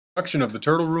Production of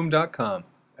theturtleroom.com.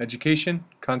 Education,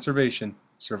 conservation,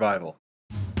 survival.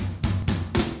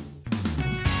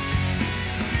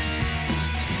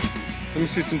 Let me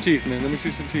see some teeth, man. Let me see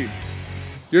some teeth.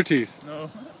 Your teeth. No.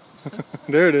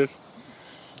 There it is.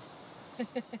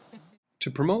 To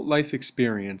promote life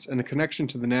experience and a connection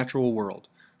to the natural world,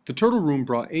 the Turtle Room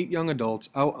brought 8 young adults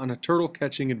out on a turtle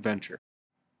catching adventure.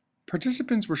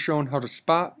 Participants were shown how to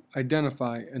spot,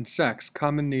 identify, and sex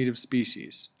common native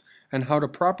species, and how to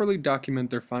properly document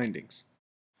their findings.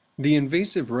 The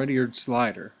invasive red-eared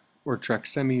slider, or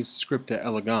Traxemes scripta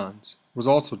elegans, was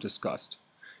also discussed,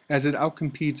 as it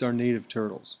outcompetes our native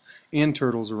turtles, and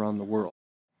turtles around the world.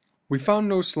 We found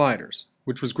no sliders,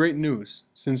 which was great news,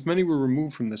 since many were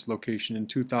removed from this location in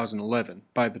 2011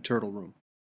 by the Turtle Room.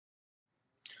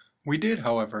 We did,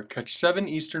 however, catch 7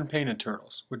 eastern painted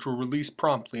turtles, which were released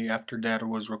promptly after data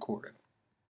was recorded.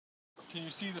 Can you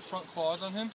see the front claws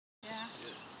on him? Yeah.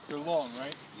 Yes. They're long,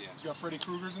 right? Yeah. He's got Freddy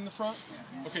Krueger's in the front?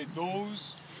 Yeah. Okay,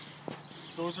 those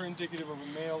are indicative of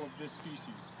a male of this species.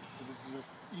 So this is an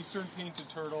eastern painted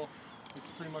turtle. It's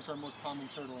pretty much our most common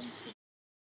turtle in the state.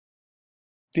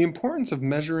 The importance of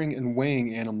measuring and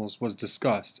weighing animals was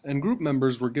discussed, and group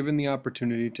members were given the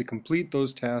opportunity to complete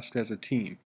those tasks as a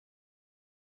team.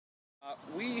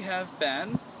 We have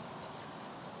been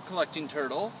collecting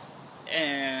turtles,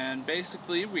 and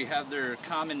basically we have their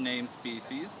common name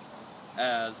species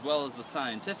as well as the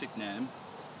scientific name.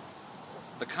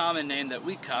 The common name that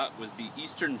we caught was the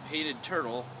eastern painted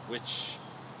turtle, which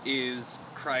is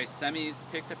Traxemes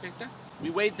picta. We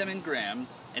weighed them in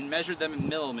grams and measured them in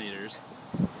millimeters.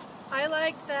 I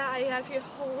liked that I actually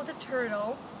hold a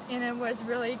turtle, and it was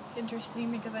really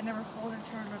interesting because I never held a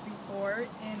turtle before,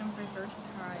 and it was my first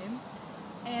time.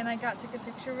 And I got to take a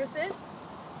picture with it,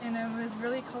 and it was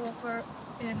really colorful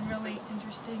and really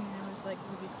interesting, and it was like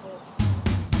really cool.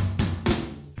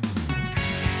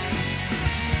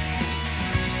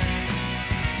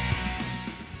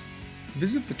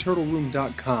 Visit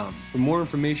theturtleroom.com for more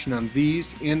information on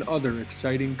these and other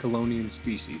exciting Colonian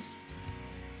species.